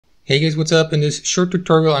Hey guys, what's up? In this short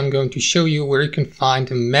tutorial I'm going to show you where you can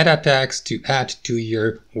find meta tags to add to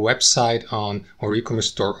your website on or e-commerce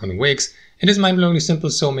store on Wix. It is mind-blowingly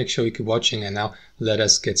simple, so make sure you keep watching, and now let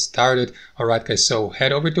us get started. Alright guys, so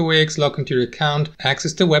head over to Wix, log into your account,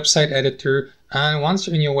 access the website editor, and once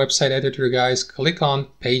you're in your website editor guys, click on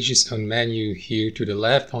Pages on menu here to the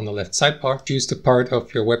left on the left sidebar. Choose the part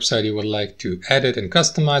of your website you would like to edit and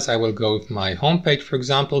customize. I will go with my homepage for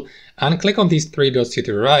example, and click on these three dots to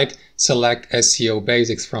the right. Select SEO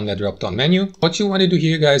Basics from the drop-down menu. What you want to do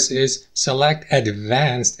here guys is select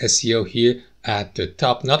Advanced SEO here at the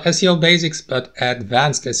top, not SEO Basics but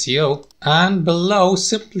Advanced SEO, and below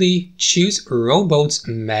simply choose Robots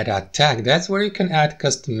Meta Tag. That's where you can add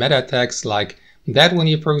custom meta tags like that one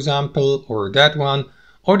here for example, or that one,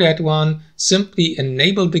 or that one. Simply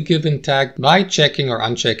enable the given tag by checking or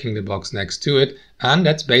unchecking the box next to it, and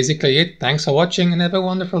that's basically it. Thanks for watching and have a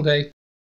wonderful day.